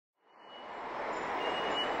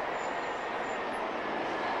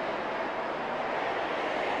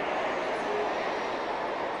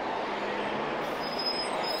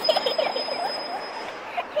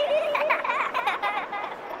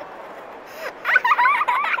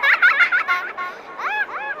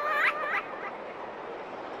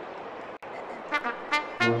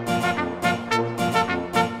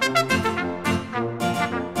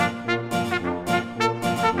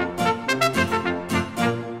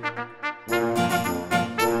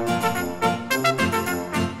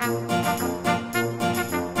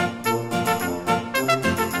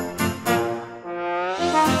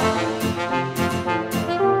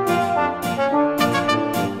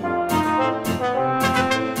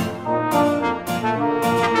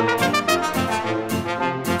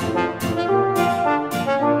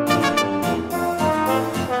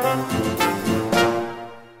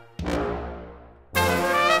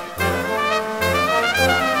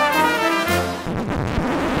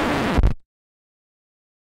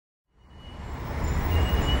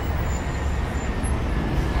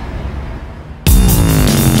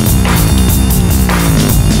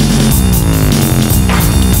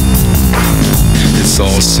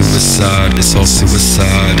all suicide, it's all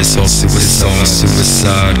suicide, it's all suicide,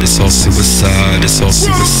 suicide, it's all suicide, it's all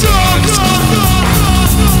suicide, it's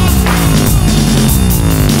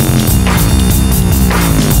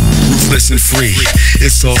ruthless and free,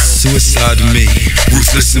 it's all suicide to me.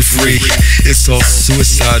 Ruthless and free, it's all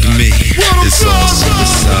suicide to me. It's all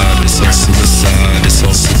suicide, it's all suicide, it's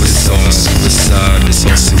all suicide, suicide, it's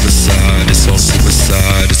all suicide, it's all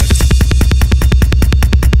suicide.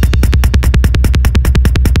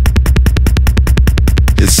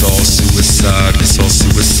 It's all suicide, it's all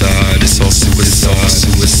suicide, it's all suicide,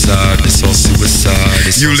 suicide, it's all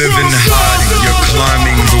suicide. You live in hiding, you're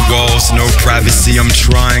climbing the walls, no privacy. I'm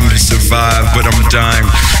trying to survive, but I'm dying.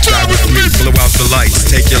 Die with me, blow out the lights,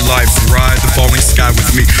 take your life, ride the falling sky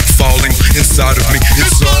with me, falling inside of me.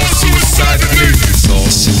 It's all suicide to me. It's all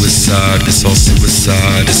suicide, it's all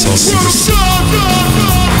suicide, it's all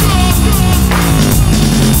suicide.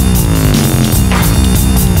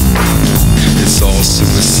 It's all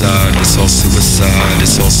suicide, it's all suicide,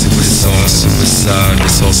 it's all suicide, suicide,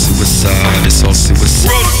 it's all suicide, it's all suicide.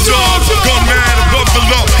 Roll the dogs, gun mad above the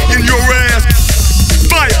law in your ass.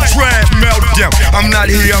 Fire, trash, meltdown. I'm not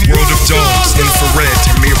here, I'm world of dogs, infrared,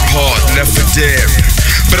 tear me apart, left for dead.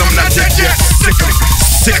 But I'm not dead yet,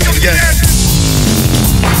 sick of me, yet.